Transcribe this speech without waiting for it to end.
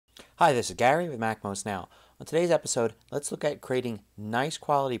Hi, this is Gary with MacMost Now. On today's episode, let's look at creating nice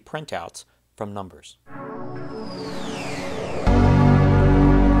quality printouts from numbers.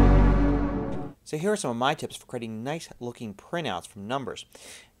 So here are some of my tips for creating nice looking printouts from numbers.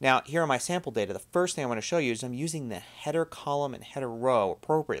 Now here are my sample data. The first thing I want to show you is I'm using the header column and header row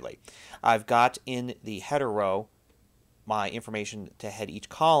appropriately. I've got in the header row my information to head each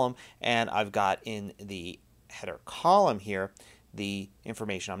column, and I've got in the header column here the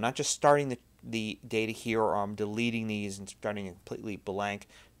information. I'm not just starting the data here, or I'm deleting these and starting a completely blank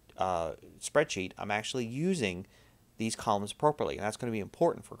spreadsheet. I'm actually using these columns appropriately, and that's going to be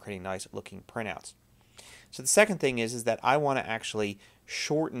important for creating nice looking printouts. So the second thing is that I want to actually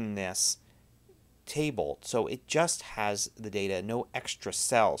shorten this table so it just has the data, no extra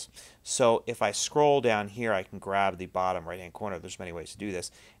cells. So if I scroll down here, I can grab the bottom right hand corner, there's many ways to do this,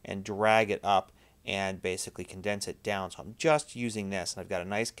 and drag it up and basically condense it down. So I'm just using this, and I've got a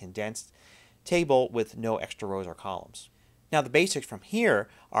nice condensed table with no extra rows or columns. Now the basics from here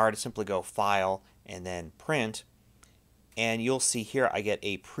are to simply go File and then Print, and you'll see here I get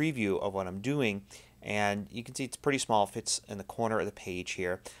a preview of what I'm doing, and you can see it's pretty small, fits in the corner of the page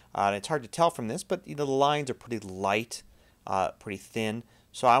here, and it's hard to tell from this, but the lines are pretty light, pretty thin,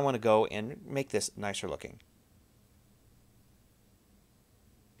 so I want to go and make this nicer looking.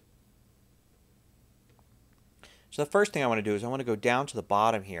 So the first thing I want to do is I want to go down to the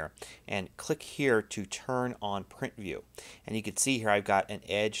bottom here and click here to turn on print view. And you can see here I've got an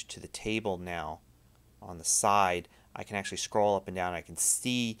edge to the table now on the side. I can actually scroll up and down. I can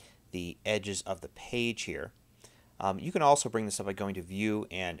see the edges of the page here. You can also bring this up by going to view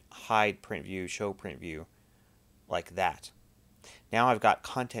and hide print view, show print view, like that. Now I've got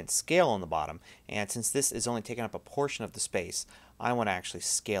content scale on the bottom, and since this is only taking up a portion of the space, I want to actually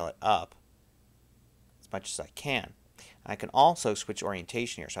scale it up much as I can. I can also switch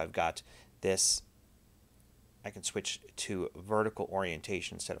orientation here. So I've got this, I can switch to vertical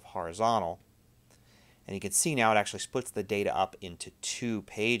orientation instead of horizontal. And you can see now it actually splits the data up into two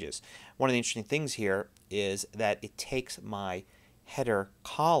pages. One of the interesting things here is that it takes my header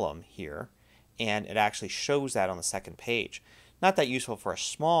column here and it actually shows that on the second page. Not that useful for a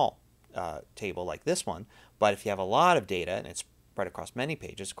small table like this one, but if you have a lot of data and it's spread across many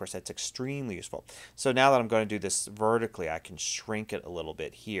pages, of course that's extremely useful. So now that I'm going to do this vertically, I can shrink it a little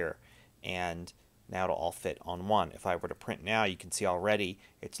bit here, and now it'll all fit on one. If I were to print now, you can see already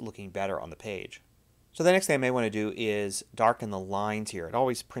it's looking better on the page. So the next thing I may want to do is darken the lines here. It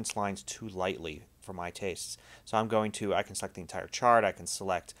always prints lines too lightly for my tastes. So I'm going to, I can select the entire chart, I can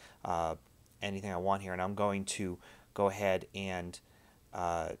select anything I want here, and I'm going to go ahead and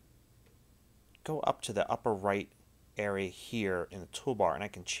go up to the upper right area here in the toolbar, and I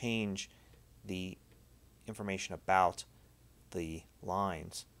can change the information about the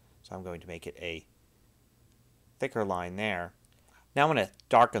lines. So I'm going to make it a thicker line there. Now I'm going to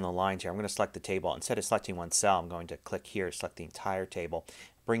darken the lines here. I'm going to select the table. Instead of selecting one cell, I'm going to click here, select the entire table,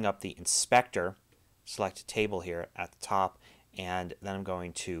 bring up the inspector, select table here at the top, and then I'm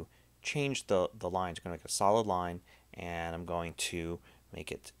going to change the lines. I'm going to make a solid line, and I'm going to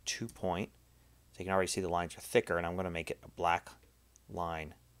make it 2-point. So you can already see the lines are thicker, and I'm going to make it a black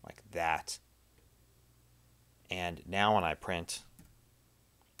line like that. And now when I print,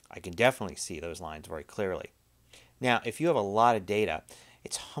 I can definitely see those lines very clearly. Now, if you have a lot of data,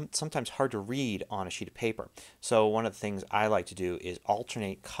 it's sometimes hard to read on a sheet of paper. So one of the things I like to do is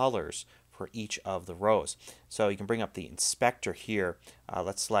alternate colors for each of the rows. So you can bring up the inspector here.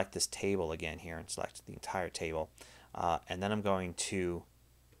 Let's select this table again here and select the entire table. And then I'm going to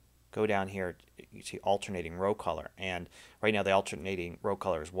go down here, you see alternating row color, and right now the alternating row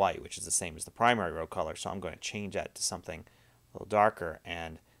color is white, which is the same as the primary row color, so I'm going to change that to something a little darker,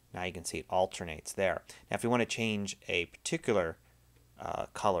 and now you can see it alternates there. Now if you want to change a particular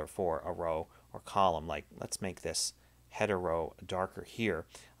color for a row or column, like let's make this header row darker here,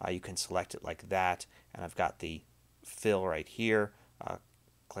 you can select it like that, and I've got the fill right here,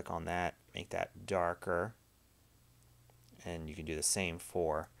 click on that, make that darker, and you can do the same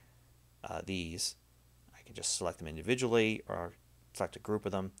for these. I can just select them individually or select a group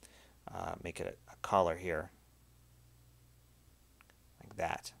of them, make it a color here like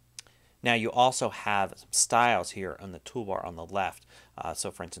that. Now you also have some styles here on the toolbar on the left. So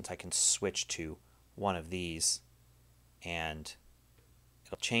for instance, I can switch to one of these and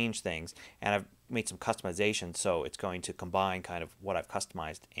it'll change things, and I've made some customization, so it's going to combine kind of what I've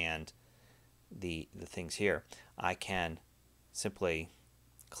customized and the things here. I can simply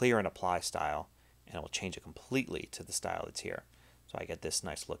clear and apply style, and it will change it completely to the style that's here. So I get this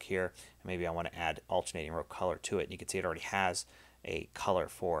nice look here, and maybe I want to add alternating row color to it. And you can see it already has a color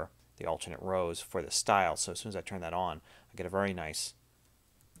for the alternate rows for the style. So as soon as I turn that on, I get a very nice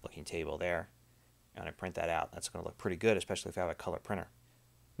looking table there. And I print that out. That's going to look pretty good, especially if I have a color printer.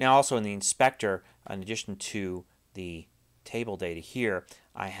 Now also in the inspector, in addition to the table data here,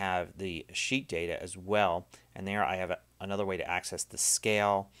 I have the sheet data as well, and there I have another way to access the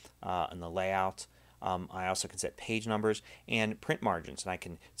scale and the layout. I also can set page numbers and print margins, and I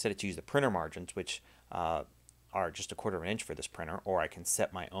can set it to use the printer margins, which are just 1/4 of an inch for this printer, or I can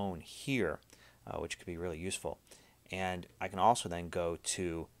set my own here, which could be really useful. And I can also then go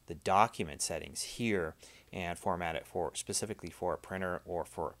to the document settings here and format it specifically for a printer or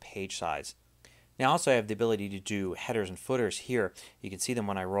for a page size. Now also I have the ability to do headers and footers here. You can see them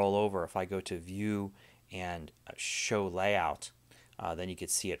when I roll over. If I go to View and Show Layout, then you can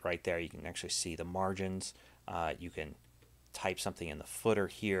see it right there. You can actually see the margins. You can type something in the footer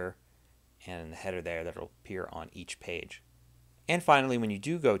here and in the header there that will appear on each page. And finally, when you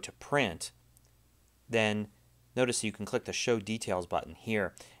do go to print, then notice you can click the Show Details button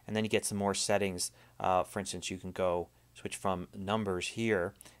here, and then you get some more settings. For instance, you can go switch from numbers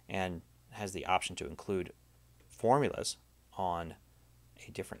here, and it has the option to include formulas on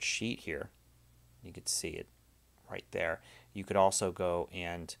a different sheet here. You can see it right there. You could also go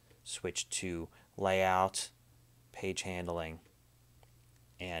and switch to layout, page handling,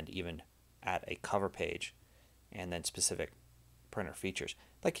 and even add a cover page, and then specific printer features,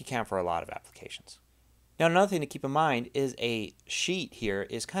 like you can for a lot of applications. Now another thing to keep in mind is a sheet here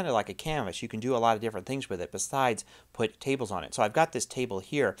is kind of like a canvas. You can do a lot of different things with it besides put tables on it. So I've got this table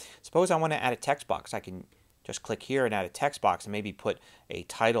here. Suppose I want to add a text box. I can just click here and add a text box and maybe put a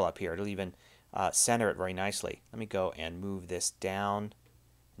title up here. It'll even center it very nicely. Let me go and move this down,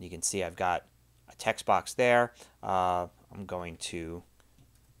 and you can see I've got a text box there. I'm going to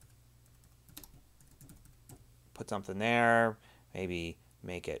put something there, maybe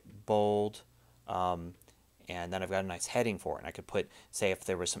make it bold. And then I've got a nice heading for it. And I could put, say, if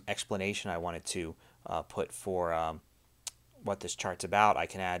there was some explanation I wanted to put for what this chart's about, I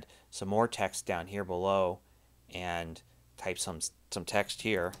can add some more text down here below and type some text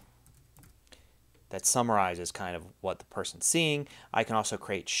here that summarizes kind of what the person's seeing. I can also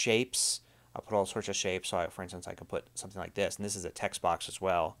create shapes. I'll put all sorts of shapes. So, for instance, I can put something like this, and this is a text box as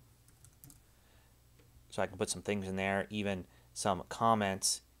well. So I can put some things in there, even some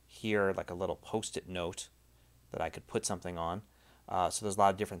comments here, like a little post-it note that I could put something on. So there's a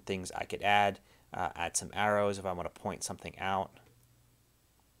lot of different things I could add some arrows if I want to point something out,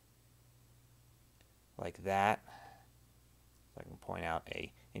 like that. So I can point out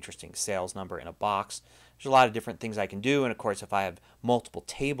a interesting sales number in a box. There's a lot of different things I can do, and of course if I have multiple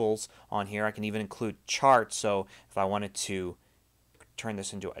tables on here, I can even include charts. So if I wanted to turn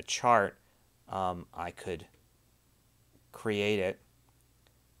this into a chart, I could create it,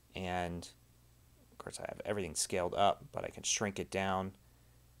 and of course I have everything scaled up, but I can shrink it down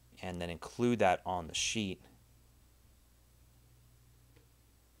and then include that on the sheet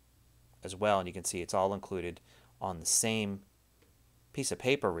as well, and you can see it's all included on the same piece of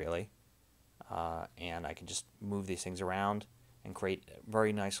paper really, and I can just move these things around and create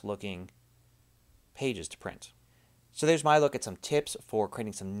very nice looking pages to print. So there's my look at some tips for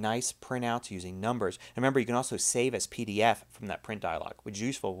creating some nice printouts using numbers. And remember, you can also save as PDF from that print dialog, which is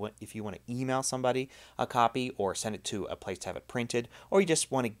useful if you want to email somebody a copy or send it to a place to have it printed, or you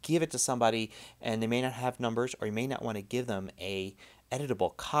just want to give it to somebody and they may not have numbers, or you may not want to give them a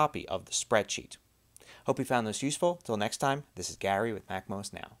editable copy of the spreadsheet. Hope you found this useful. Till next time, this is Gary with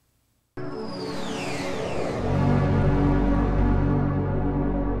MacMost Now.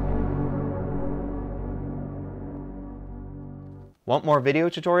 Want more video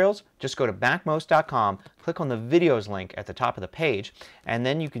tutorials? Just go to MacMost.com, click on the videos link at the top of the page, and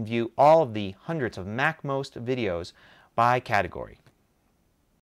then you can view all of the hundreds of MacMost videos by category.